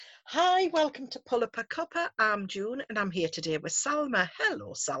Hi, welcome to Pull Up a Cuppa. I'm June and I'm here today with Salma.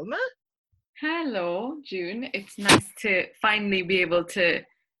 Hello, Salma. Hello, June. It's nice to finally be able to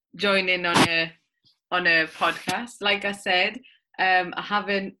join in on a podcast. Like I said, I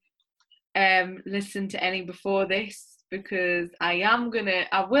haven't listened to any before this because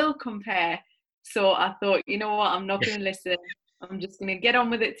I will compare. So I thought, you know what, I'm not gonna listen. I'm just gonna get on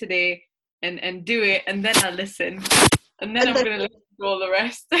with it today and do it, and then I'll listen, and then And I'm then, gonna listen to all the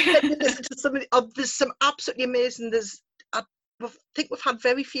rest. then you listen to some. There's some absolutely amazing. I think we've had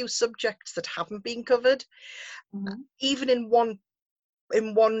very few subjects that haven't been covered. Mhm. Even in one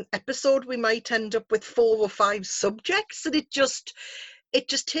episode, we might end up with 4 or 5 subjects, and it just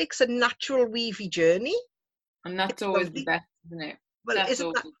takes a natural weavy journey. And that's It's always the lovely. best, isn't it? Well, That's isn't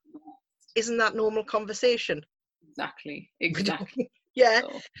always that the best. isn't that normal conversation? Exactly. Yeah.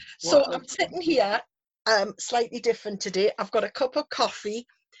 So, So what I'm looks sitting good. here, slightly different today. I've got a cup of coffee.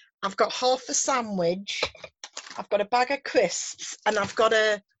 I've got half a sandwich. I've got a bag of crisps, and I've got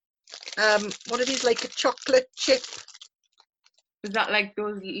what are these, like a chocolate chip, Is that like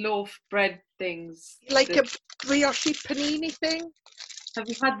those loaf bread things? like a brioche panini thing. Have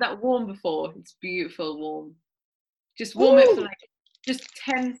you had that warm before? It's beautiful warm. Just warm it for Oh, like just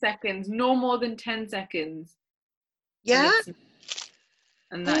 10 seconds, no more than 10 seconds. And yeah.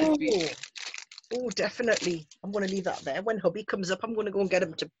 that is Oh, beautiful. oh, definitely. I'm going to leave that there. When hubby comes up, I'm going to go and get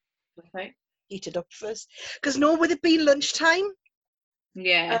him to Okay. heat it up first. Because no, with it being lunchtime, um,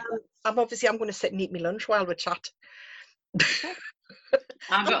 Yeah. I'm going to sit and eat my lunch while we chat. Okay.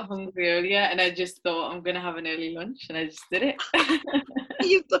 I got hungry earlier and I just thought I'm gonna have an early lunch and I just did it.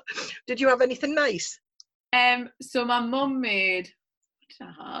 Did you have anything nice? So my mum made, what did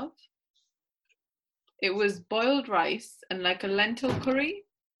I have? It was boiled rice and like a lentil curry.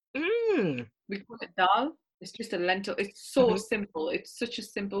 Mm. We call it dal. It's just a lentil. It's so Hmm. simple. It's such a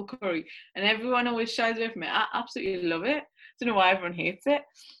simple curry, and everyone always shies away from it. I absolutely love it. Don't know why everyone hates it.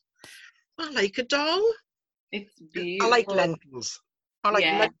 I like a dal. It's I like beautiful. lentils. I like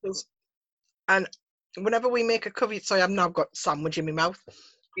Yeah, lentils. And whenever we make a curry, so I've now got sandwich in my mouth.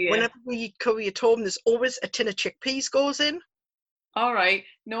 yeah. Whenever we eat curry at home, there's always a tin of chickpeas goes in. All right.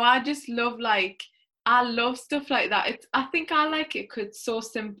 No, I just love like I love stuff like that. It's I think I like it because it's so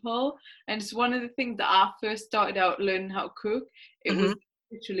simple, and it's one of the things that I first started out learning how to cook. It Hmm. was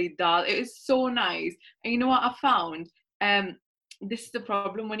literally dal. It is so nice, and you know what I found? Um, this is the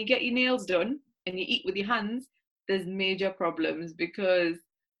problem when you get your nails done and you eat with your hands. There's major problems because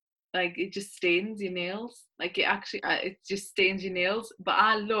like it just stains your nails. Like it just stains your nails. But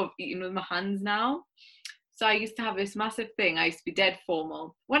I love eating with my hands now. So I used to have this massive thing. I used to be dead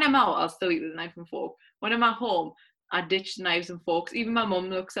formal. When I'm out, I'll still eat with a knife and fork. When I'm at home, I ditch knives and forks. Even my mum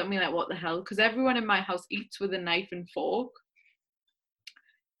looks at me like, what the hell? Because everyone in my house eats with a knife and fork,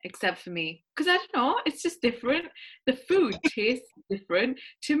 except for me. Because I don't know, it's just different. The food tastes different.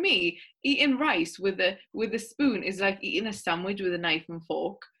 To me, eating rice with a spoon is like eating a sandwich with a knife and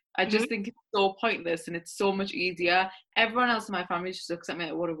fork. I Hmm. just think it's so pointless and it's so much easier. Everyone else in my family just looks at me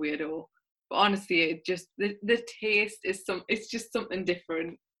like, what a weirdo. But honestly, it just the taste is it's just something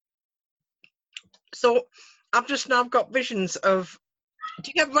different. So I've just now got visions of. Do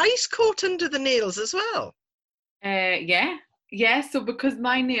you get rice caught under the nails as well? Yeah, yeah. So because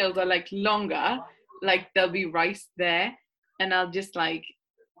my nails are like longer, like there'll be rice there, and I'll just like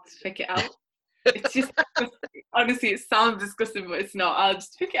pick it out. It's just honestly, it sounds disgusting, but it's not. I'll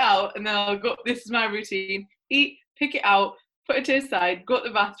just pick it out, and then I'll go. This is my routine: eat, pick it out, put it to the side, go to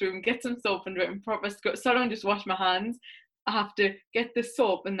the bathroom, get some soap under it, and proper scrub. So I don't just wash my hands. I have to get the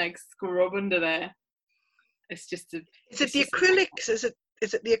soap and like scrub under there. It's just a, Is it it's the just acrylics? Is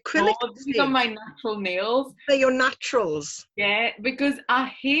it the no. acrylic These are stain? my natural nails. They're your naturals. Yeah, because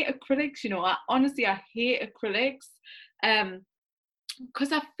I hate acrylics. You know, I hate acrylics. Um,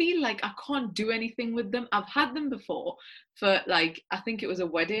 because I feel like I can't do anything with them. I've had them before for like I think it was a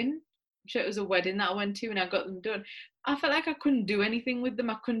wedding. I'm sure it was a wedding that I went to and I got them done. I felt like I couldn't do anything with them.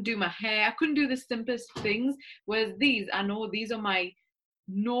 I couldn't do my hair. I couldn't do the simplest things. Whereas these, I know these are my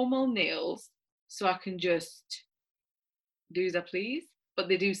normal nails, so I can just do as I please. But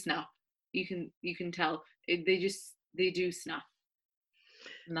they do snap. You can tell they do snap,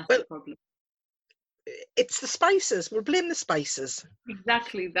 and that's Well, the problem. it's the spices. We'll blame the spices.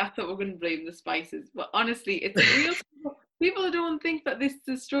 Exactly, that's what we're going to blame the spices. But honestly, it's a real struggle. People don't think that this is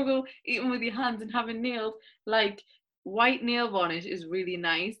a struggle eating with your hands and having nails. Like white nail varnish is really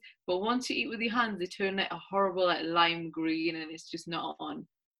nice, but once you eat with your hands, they turn like a horrible like lime green, and it's just not on.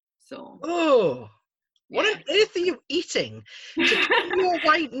 So Oh, what on yeah. earth are you eating to turn your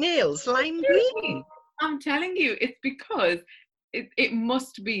white nails lime green? I'm telling you, it's because it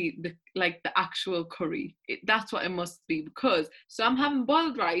must be the actual curry. That's what it must be, because so I'm having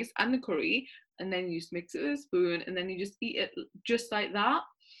boiled rice and the curry, and then you just mix it with a spoon, and then you just eat it just like that.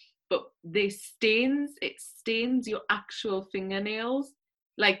 But it stains your actual fingernails,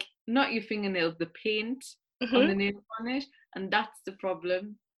 like not your fingernails, the paint on the nail varnish, and that's the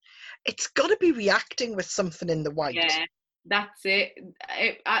problem. It's got to be reacting with something in the white. Yeah, that's it.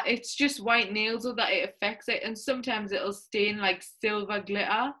 It's just white nails or that it affects it, and sometimes it'll stain like silver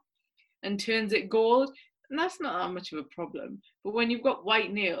glitter and turns it gold, and that's not that much of a problem. But when you've got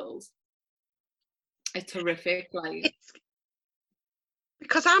white nails, it's horrific. Like,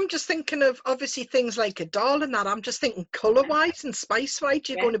 because I'm just thinking of obviously things like a doll and that. I'm just thinking colour-wise and spice-wise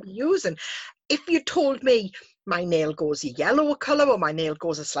you're going to be using. If you told me my nail goes a yellow colour or my nail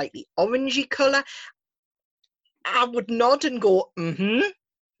goes a slightly orangey colour, I would nod and go, It's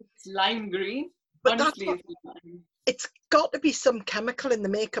lime green. But honestly, it's got to be some chemical in the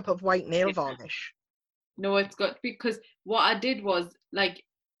makeup of white nail varnish. No, it's got to be, because what I did was, like,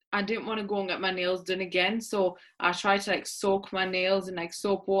 I didn't want to go and get my nails done again, so I tried to like soak my nails in like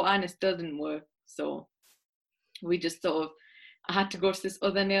soap water, and it still didn't work. So we just I had to go to this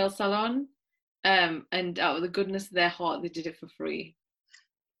other nail salon, and out of the goodness of their heart, they did it for free.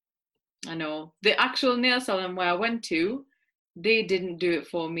 I know. The actual nail salon where I went to, they didn't do it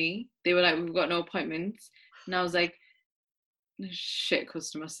for me. They were like, we've got no appointments. And I was like, shit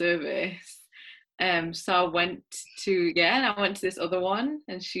customer service. So I went to this other one,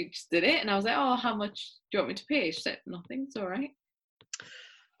 and she just did it, and I was like, oh, how much do you want me to pay? She said, nothing, it's all right.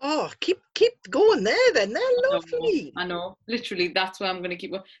 Oh, keep going there then. They're lovely. I know. Literally, that's where I'm going to keep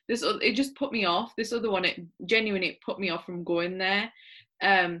going. It just put me off. This other one, it genuinely put me off from going there.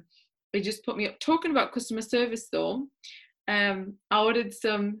 It just put me up. Talking about customer service though, I ordered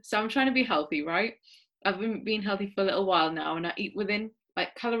so I'm trying to be healthy, right? I've been healthy for a little while now, and I eat within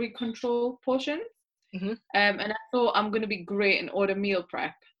like calorie control portions. And I thought I'm going to be great and order meal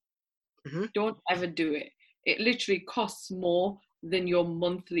prep. Don't ever do it. It literally costs more than your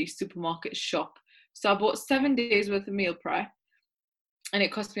monthly supermarket shop. So I bought 7 days worth of meal prep, and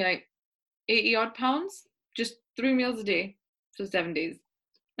it cost me like 80 odd pounds, just 3 meals a day for 7 days.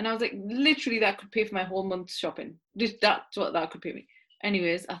 And I was like, literally that could pay for my whole month's shopping. That's what that could pay me.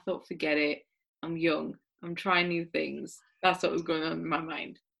 Anyways, I thought, forget it. I'm young. I'm trying new things. That's what was going on in my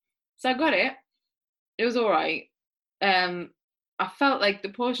mind. So I got it. It was all right. I felt like the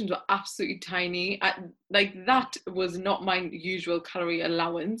portions were absolutely tiny. That was not my usual calorie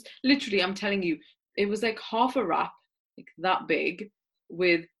allowance. Literally, I'm telling you, it was like half a wrap, like that big,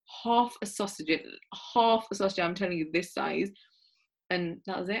 with half a sausage. I'm telling you, this size, and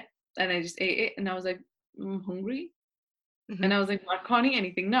that was it. And I just ate it, and I was like, I'm hungry. And I was like, well, I can't eat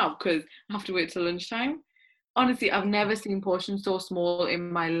anything now because I have to wait till lunchtime. Honestly, I've never seen portions so small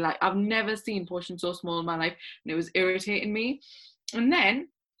in my life. I've never seen portions so small in my life, and it was irritating me. And then,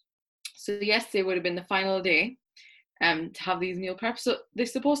 so yesterday would have been the final day to have these meal preps. So they're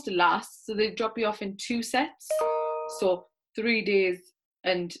supposed to last. So they drop you off in 2 sets. So 3 days,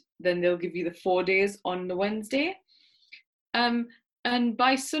 and then they'll give you the 4 days on the Wednesday. And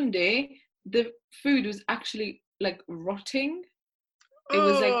by Sunday, the food was actually like rotting. It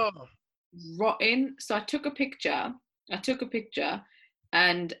was like rotten. So I took a picture,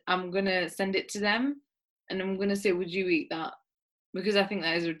 and I'm gonna send it to them, and I'm gonna say, would you eat that? Because I think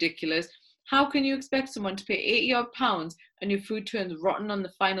that is ridiculous. How can you expect someone to pay 80 odd pounds and your food turns rotten on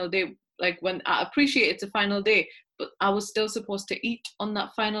the final day? Like, when I appreciate it's a final day, but I was still supposed to eat on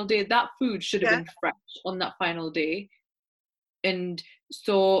that final day. That food should have been fresh on that final day. And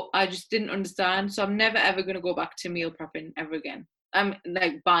so I just didn't understand. So I'm never ever going to go back to meal prepping ever again. I'm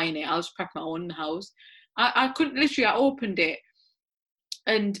like buying it. I'll just prep my own house. I couldn't, literally, I opened it,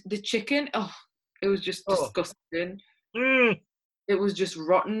 and the chicken, it was just disgusting. It was just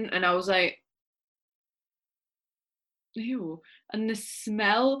rotten, and I was like, ew. And the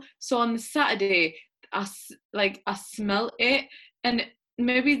smell. So on the Saturday, I smelled it, and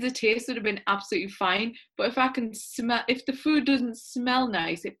maybe the taste would have been absolutely fine, but if the food doesn't smell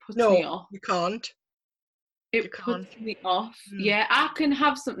nice, it puts me off. You can't. It puts me off. Yeah, I can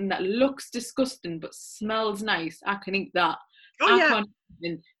have something that looks disgusting but smells nice. I can eat that. I can't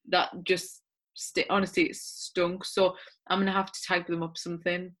eat that just honestly, it stunk. So I'm gonna have to type them up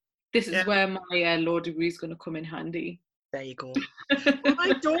something. This is where my law degree is gonna come in handy. There you go. Well,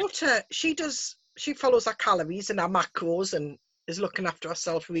 my daughter, she follows her calories and her macros and is looking after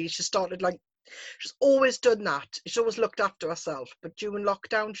herself. Really, she's always done that. She's always looked after herself. But during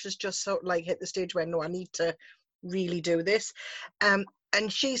lockdown, she's just sort of like hit the stage where, no, I need to really do this. And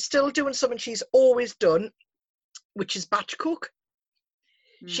she's still doing something she's always done, which is batch cook.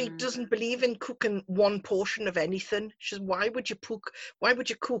 She Mm. doesn't believe in cooking one portion of anything. She says, why would you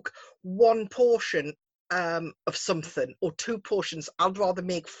cook one portion of something, or two portions? I'd rather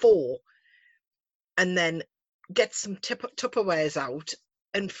make four and then get some Tupperwares out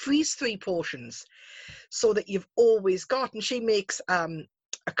and freeze 3 portions so that you've always got. And she makes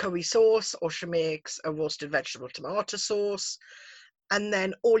a curry sauce, or she makes a roasted vegetable tomato sauce. And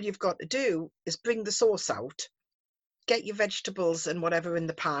then all you've got to do is bring the sauce out, get your vegetables and whatever in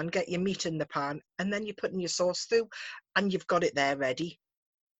the pan, get your meat in the pan, and then you're putting your sauce through and you've got it there ready.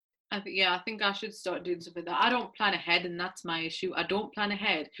 I think I should start doing something like that. I don't plan ahead, and that's my issue. I don't plan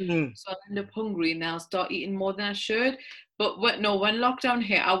ahead, so I'll end up hungry and then I'll start eating more than I should. But when lockdown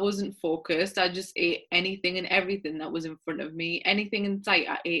hit, I wasn't focused. I just ate anything and everything that was in front of me, anything in sight.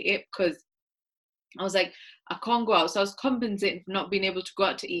 I ate it because I was like, I can't go out. So I was compensating for not being able to go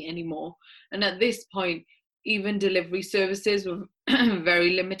out to eat anymore. And at this point, even delivery services were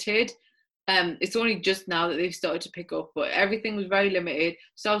very limited. It's only just now that they've started to pick up, but everything was very limited.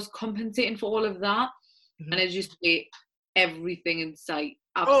 So I was compensating for all of that. Mm-hmm. And I just ate everything in sight,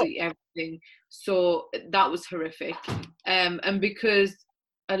 absolutely everything. So that was horrific. And because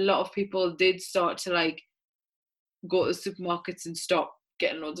a lot of people did start to like go to supermarkets and stop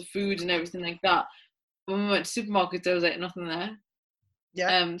getting loads of food and everything like that, when we went to supermarkets, there was like nothing there.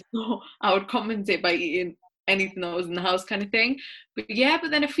 Yeah. So I would compensate by eating anything that was in the house, kind of thing. But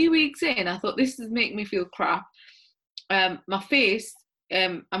then a few weeks in, I thought, this is making me feel crap. My face,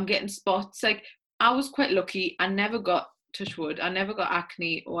 I'm getting spots. Like, I was quite lucky. I never got, touch wood, I never got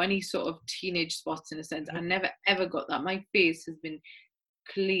acne or any sort of teenage spots in a sense. I never ever got that. My face has been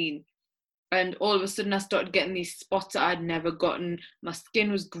clean. And all of a sudden I started getting these spots that I'd never gotten. My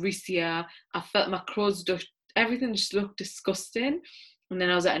skin was greasier. I felt my clothes, everything just looked disgusting. And then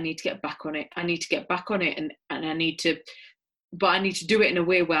I was like, I need to get back on it. I need to get back on it. And I need to do it in a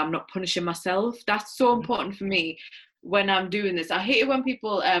way where I'm not punishing myself. That's so important for me when I'm doing this. I hate it when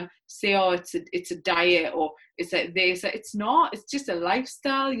people say, oh, it's a diet, or it's like this. It's not. It's just a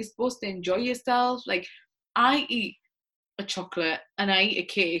lifestyle. You're supposed to enjoy yourself. Like, I eat a chocolate and I eat a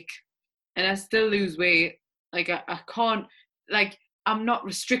cake and I still lose weight. Like, I can't, like, I'm not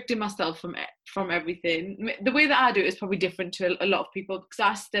restricting myself from everything. The way that I do it is probably different to a lot of people, because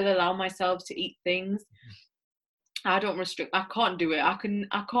I still allow myself to eat things. I don't restrict. I can't do it. I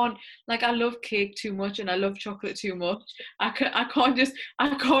can't, like, I love cake too much and I love chocolate too much. I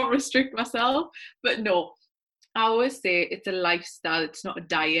can't restrict myself. But no, I always say it's a lifestyle. It's not a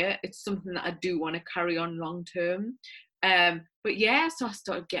diet. It's something that I do want to carry on long term. But yeah, so I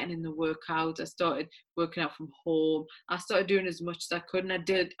started getting in the workouts. I started working out from home. I started doing as much as I could, and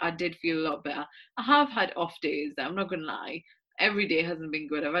I did feel a lot better. I have had off days, I'm not gonna lie. Every day hasn't been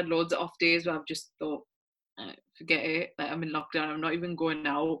good. I've had loads of off days where I've just thought, forget it. Like, I'm in lockdown. I'm not even going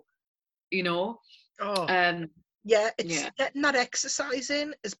out. You know. Yeah, getting that exercise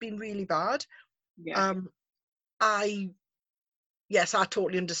in has been really bad. Yeah. I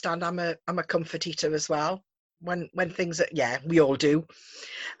totally understand. I'm a comfort eater as well. When things are, we all do.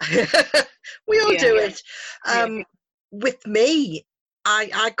 We all do it. With me,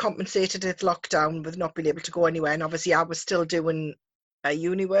 I compensated at lockdown with not being able to go anywhere, and obviously I was still doing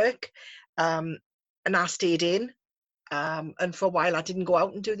uni work, and I stayed in, and for a while I didn't go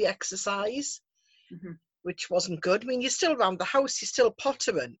out and do the exercise, which wasn't good. I mean, you're still around the house, you're still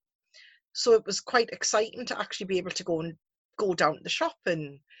pottering, so it was quite exciting to actually be able to go down to the shop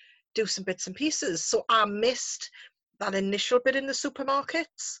and do some bits and pieces. So I missed that initial bit in the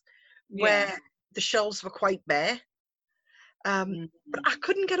supermarkets where the shelves were quite bare. But I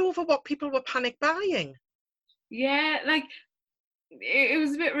couldn't get over what people were panic buying. Yeah, like, it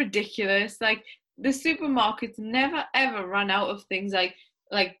was a bit ridiculous. Like, the supermarkets never ever ran out of things like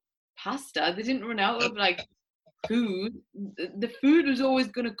pasta. They didn't run out of like food. The food was always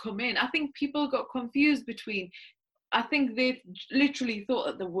going to come in. I think people got confused between, I think they literally thought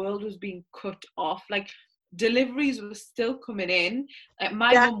that the world was being cut off. Like, deliveries were still coming in. Like,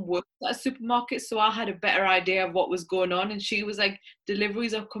 my mum worked at a supermarket, so I had a better idea of what was going on, and she was like,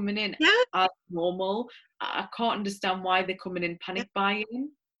 deliveries are coming in as normal. I can't understand why they're coming in panic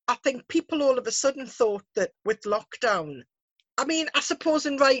buying. I think people all of a sudden thought that with lockdown, I mean, I suppose,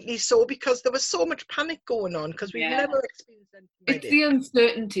 and rightly so, because there was so much panic going on, because we've never experienced anything like it's the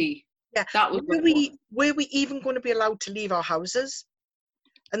uncertainty. Yeah. That was were we even going to be allowed to leave our houses?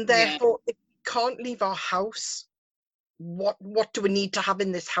 And therefore, if we can't leave our house, what do we need to have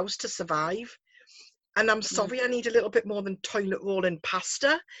in this house to survive? And I'm sorry, I need a little bit more than toilet roll and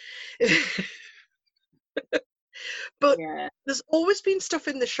pasta. But there's always been stuff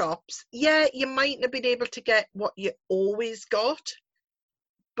in the shops. Yeah, you might not have been able to get what you always got,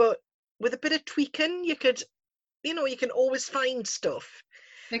 but with a bit of tweaking, you could, you can always find stuff.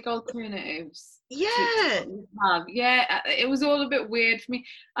 Like alternatives to Yeah. what you have. Yeah, it was all a bit weird for me.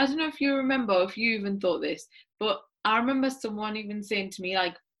 I don't know if you remember, if you even thought this, but I remember someone even saying to me,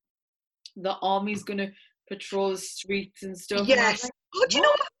 like, the army's gonna patrol the streets and stuff, and I was Yes. like, Oh, do you know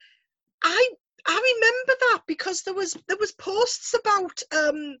what? what? I remember that because there was posts about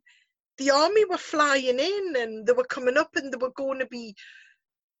the army were flying in and they were coming up and they were going to be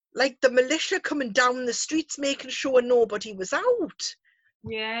like the militia coming down the streets making sure nobody was out.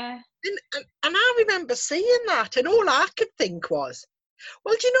 Yeah, And I remember seeing that, and all I could think was,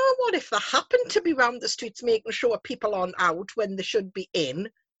 well, do you know what? If they happen to be round the streets making sure people aren't out when they should be in,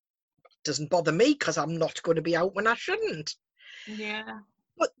 it doesn't bother me because I'm not going to be out when I shouldn't. yeah,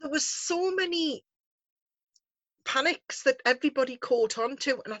 But there was so many panics that everybody caught on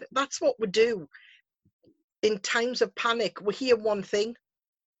to, and I think that's what we do in times of panic. We hear one thing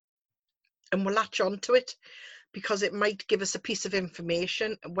and we'll latch onto it because it might give us a piece of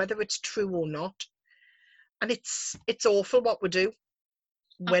information, whether it's true or not. And it's awful what we do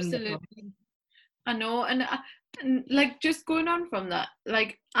when we're absolutely. I know, and like just going on from that,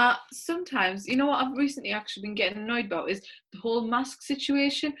 like sometimes, you know what I've recently actually been getting annoyed about is the whole mask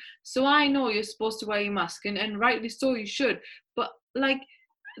situation. So I know you're supposed to wear your mask, and rightly so, you should. But like,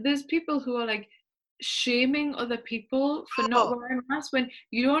 there's people who are like shaming other people for not oh, wearing masks when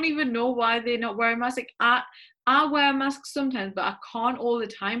you don't even know why they're not wearing masks. Like I wear masks sometimes, but I can't all the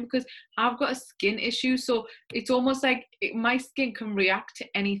time because I've got a skin issue. So it's almost like my skin can react to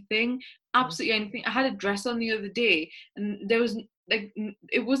anything, absolutely anything. I had a dress on the other day, and there was like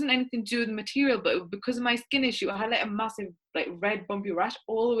it wasn't anything to do with the material, but because of my skin issue, I had like a massive like red bumpy rash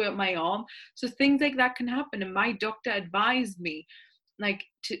all the way up my arm. So things like that can happen, and my doctor advised me like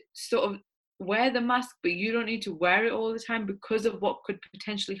to sort of wear the mask, but you don't need to wear it all the time because of what could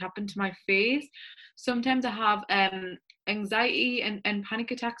potentially happen to my face. Sometimes I have anxiety and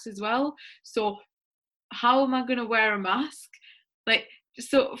panic attacks as well. So how am I going to wear a mask? Like,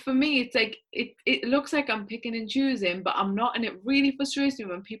 so for me, it's like it looks like I'm picking and choosing, but I'm not, and it really frustrates me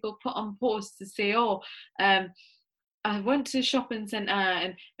when people put on posts to say, "Oh, I went to a shopping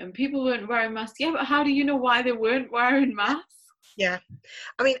centre and people weren't wearing masks." Yeah, but how do you know why they weren't wearing masks? yeah.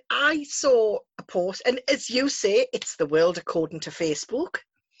 I mean, I saw a post, and as you say, it's the world according to Facebook.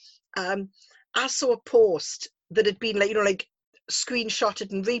 Um, I saw a post that had been like, like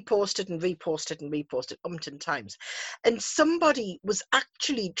screenshotted and reposted and reposted and reposted umpteen times. And somebody was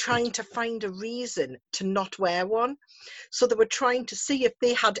actually trying to find a reason to not wear one. So they were trying to see if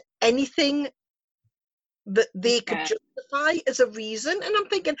they had anything that they could Yeah, justify as a reason. And I'm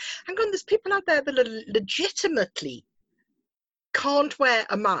thinking, hang on, there's people out there that are legitimately can't wear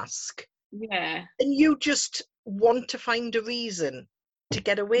a mask, yeah. and you just want to find a reason to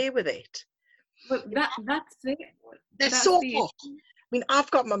get away with it. But that's it. They're That's so the hot. I mean,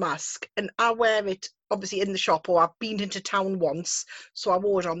 I've got my mask and I wear it obviously in the shop, or I've been into town once, so I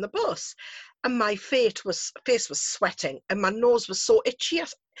wore it on the bus. And my face was sweating and my nose was so itchy.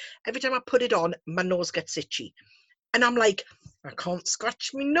 Every time I put it on, my nose gets itchy. And I'm like, I can't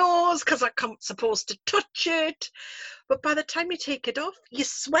scratch my nose because I can't supposed to touch it. But by the time you take it off, you're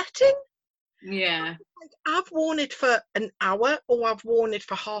sweating. yeah. Like, I've worn it for an hour or I've worn it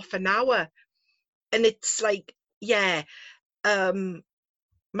for half an hour. And it's like, yeah,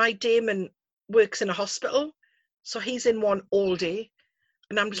 my Damon works in a hospital, so he's in one all day.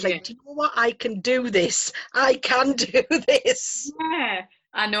 And I'm just Yeah. like, do you know what? I can do this. I can do this. Yeah,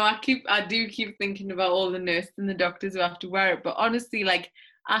 I know. I do keep thinking about all the nurses and the doctors who have to wear it. But honestly, like,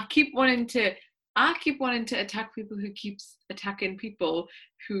 I keep wanting to, I keep wanting to attack people who keeps attacking people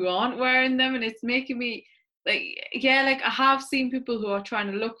who aren't wearing them, and it's making me like, yeah, like I have seen people who are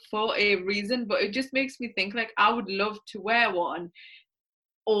trying to look for a reason, but it just makes me think like I would love to wear one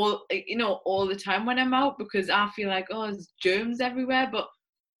all the time when I'm out because I feel like oh, there's germs everywhere. But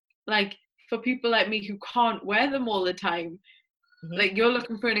like for people like me who can't wear them all the time, Mhm. like you're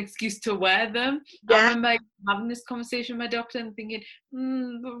looking for an excuse to wear them. I Yeah. remember like, having this conversation with my doctor and thinking,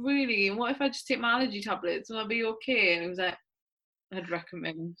 but really, what if I just take my allergy tablets and I'll be okay? And it was like, I'd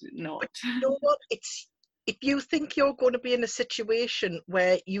recommend not. But you know what? It's if you think you're going to be in a situation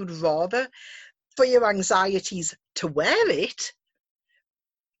where you'd rather for your anxieties to wear it,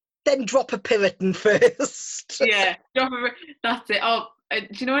 then drop a Piriton first. Yeah, that's it. Oh, do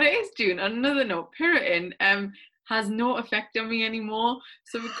you know what it is, June? On another note, Piriton has no effect on me anymore.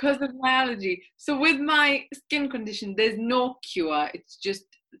 So because of my allergy, so with my skin condition, there's no cure. It's just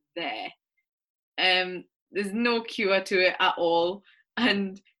there. There's no cure to it at all.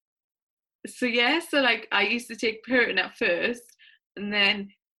 And so yeah, so like I used to take Piriton at first, and then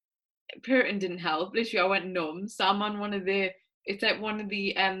Piriton didn't help. Literally, I went numb. So I'm on it's like one of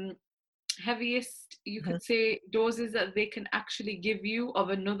the heaviest, you Mhm. could say, doses that they can actually give you of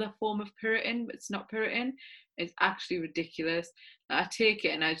another form of Piriton, but it's not Piriton. It's actually ridiculous. I take it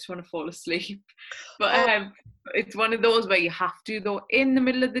and I just want to fall asleep. But Oh, it's one of those where you have to, though, in the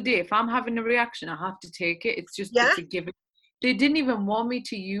middle of the day. If I'm having a reaction, I have to take it. yeah. It's a given. They didn't even want me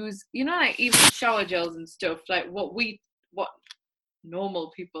to use, like even shower gels and stuff, like what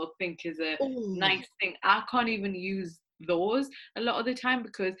normal people think is a Oh, nice thing. I can't even use those a lot of the time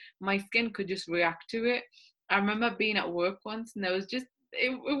because my skin could just react to it. I remember being at work once and there was just,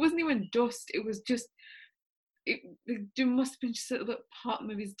 it wasn't even dust, it was just, there must have been just a little part,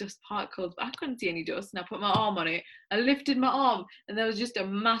 maybe it's dust particles, but I couldn't see any dust. And I put my arm on it. I lifted my arm, and there was just a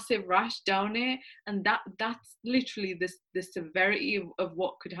massive rash down it. And that's literally the severity of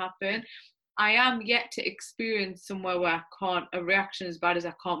what could happen. I am yet to experience somewhere where a reaction as bad as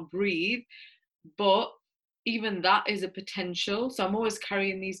I can't breathe, but even that is a potential. So I'm always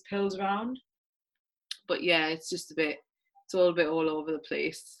carrying these pills around. But yeah, it's all a bit all over the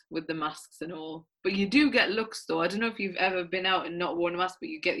place with the masks and all. But you do get looks though. I don't know if you've ever been out and not worn a mask, but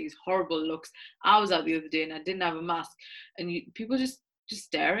you get these horrible looks. I was out the other day and I didn't have a mask, and people just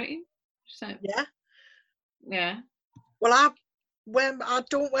stare at you. Just like, yeah. yeah. Well, I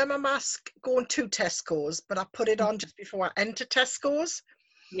don't wear my mask going to Tesco's, but I put it on just before I enter Tesco's.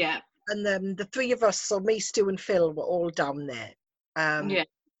 Yeah. And then the three of us, so me, Stu, and Phil, were all down there. Yeah.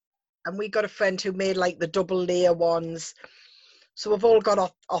 And we got a friend who made like the double layer ones. So we've all got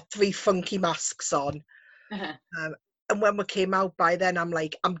our three funky masks on. Uh-huh. And when we came out by then, I'm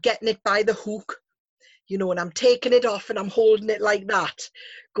like, I'm getting it by the hook, and I'm taking it off and I'm holding it like that,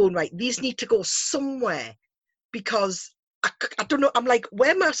 going, right, these need to go somewhere because I don't know. I'm like,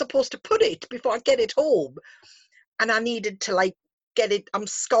 where am I supposed to put it before I get it home? And I needed to like get it, I'm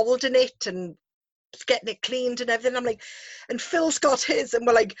scalding it and getting it cleaned and everything. I'm like, and Phil's got his, and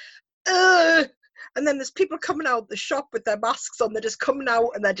we're like, ugh. And then there's people coming out the shop with their masks on. They're just coming out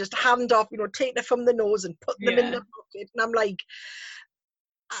and they're just hand off, taking it from the nose and putting them in Yeah. the pocket. And I'm like,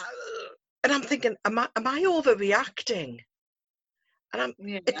 and I'm thinking, am I overreacting? And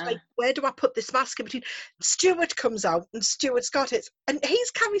it's Yeah. like, where do I put this mask in between? Stuart comes out and Stuart's got it, and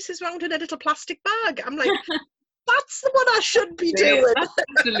he's carries his around in a little plastic bag. I'm like, that's the one I should be doing. That's the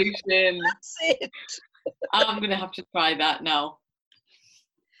solution. That's it. I'm gonna have to try that now.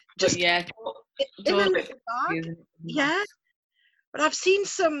 But Just yeah, in a toilet little bag. is Yeah. But I've seen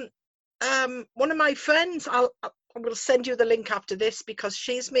some, one of my friends, I will send you the link after this because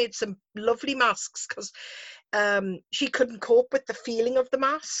she's made some lovely masks because she couldn't cope with the feeling of the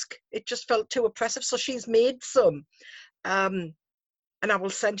mask. It just felt too oppressive. So she's made some. And I will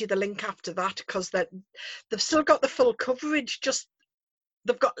send you the link after that because they've still got the full coverage. Just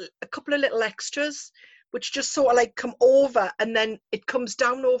they've got a couple of little extras, which just sort of like come over and then it comes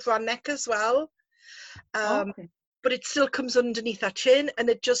down over our neck as well. okay. But it still comes underneath our chin, and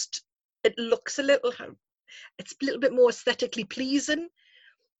it looks it's a little bit more aesthetically pleasing.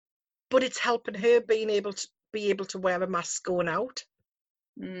 But it's helping her being able to wear a mask going out.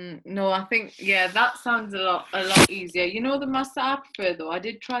 No, I think that sounds a lot easier. The masks that I prefer though, I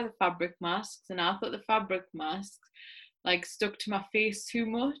did try the fabric masks, and I thought the fabric masks like stuck to my face too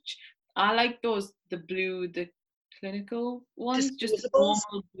much. I like the clinical ones, just the Disposables.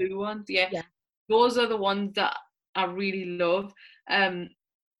 normal blue ones. Yeah, Yeah. those are the ones that I really love.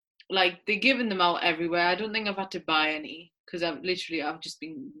 Like they're giving them out everywhere. I don't think I've had to buy any because I've just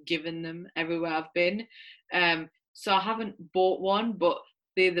been given them everywhere I've been. So I haven't bought one, but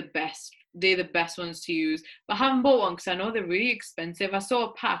they're the best. They're the best ones to use. But I haven't bought one because I know they're really expensive. I saw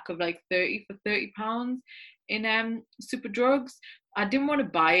a pack of like 30 for £30 in Superdrugs. I didn't want to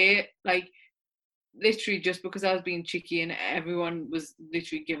buy it, like literally just because I was being cheeky and everyone was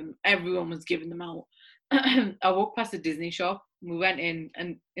giving them out. I walked past the Disney shop. We went in,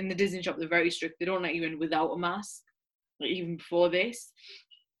 and in the Disney shop they're very strict. They don't let you in without a mask, like even before this.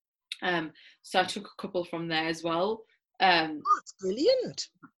 So I took a couple from there as well. That's brilliant.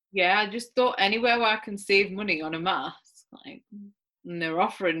 Yeah, I just thought anywhere where I can save money on a mask, like, and they're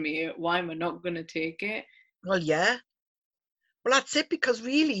offering me it, why am I not going to take it? Well, yeah. Well, that's it, because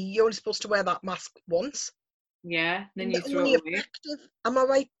really you're only supposed to wear that mask once. Yeah, then And you they're throw only it away. effective. Am I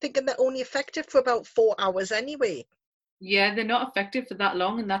right thinking they're only effective for about 4 hours anyway? Yeah, they're not effective for that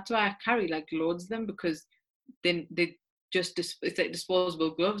long, and that's why I carry like loads of them, because then they just it's like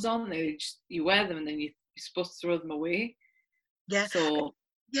disposable gloves on. You wear them and then you're supposed to throw them away. Yeah. So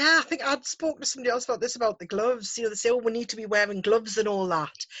Yeah, I think I'd spoken to somebody else about this, about the gloves. They say, oh, we need to be wearing gloves and all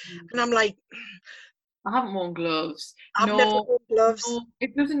that. And I'm like, I haven't worn gloves. I've never worn gloves. No,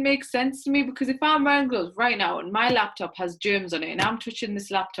 it doesn't make sense to me, because if I'm wearing gloves right now and my laptop has germs on it and I'm touching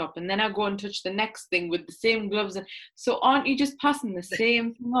this laptop and then I go and touch the next thing with the same gloves, and so aren't you just passing the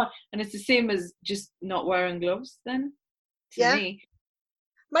same thing on? And it's the same as just not wearing gloves then, to Yeah. me.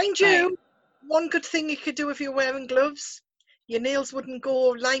 Mind Right. you, one good thing you could do if you're wearing gloves, your nails wouldn't go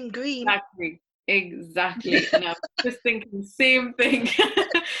lime green. Exactly. And I was just thinking the same thing. So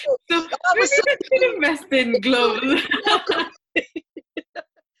That was maybe we should invest in gloves. Well,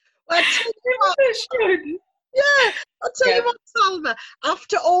 I tell you what, Maybe they should. yeah, I'll tell Yeah. you what, Salma,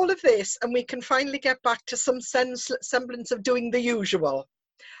 after all of this, and we can finally get back to some semblance of doing the usual,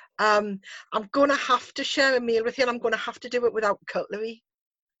 I'm going to have to share a meal with you, and I'm going to have to do it without cutlery.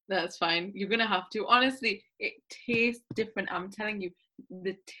 That's fine. You're gonna have to. Honestly, it tastes different. I'm telling you,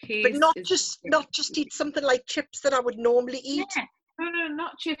 the taste. But not is just eat something like chips that I would normally eat. Yeah. No,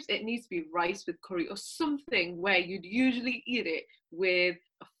 not chips. It needs to be rice with curry or something where you'd usually eat it with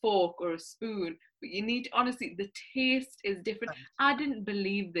a fork or a spoon. But you need, honestly, the taste is different. I didn't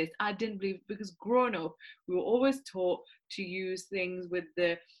believe this. I didn't believe it, because growing up, we were always taught to use things with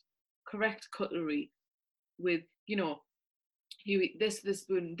the correct cutlery, with, you eat this with the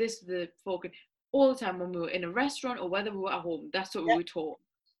spoon, this with the fork, all the time when we were in a restaurant or whether we were at home. That's what we were taught.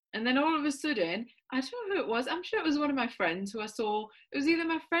 And then all of a sudden, I don't know who it was. I'm sure it was one of my friends who I saw. It was either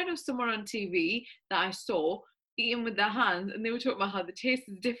my friend or someone on TV that I saw eating with their hands, and they were talking about how the taste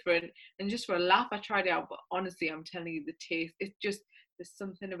is different. And just for a laugh, I tried it out. But honestly, I'm telling you, the taste, it's just, there's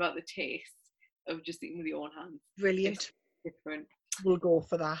something about the taste of just eating with your own hands. Brilliant. It's different. We'll go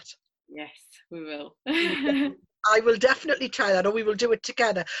for that. Yes, we will. I will definitely try that, or we will do it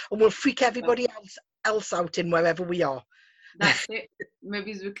together, and we'll freak everybody else out in wherever we are. That's it.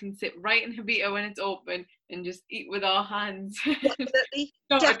 Maybe we can sit right in Habita when it's open and just eat with our hands. Definitely.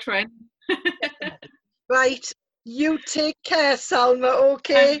 Not a trend. Right. You take care, Salma,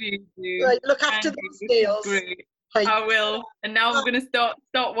 okay? Right, look after those nails. Great. Right. I will. And now I'm going to start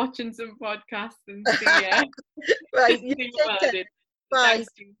watching some podcasts and see. Right, you take care. Bye. Thanks.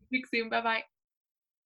 Speak soon. Bye-bye.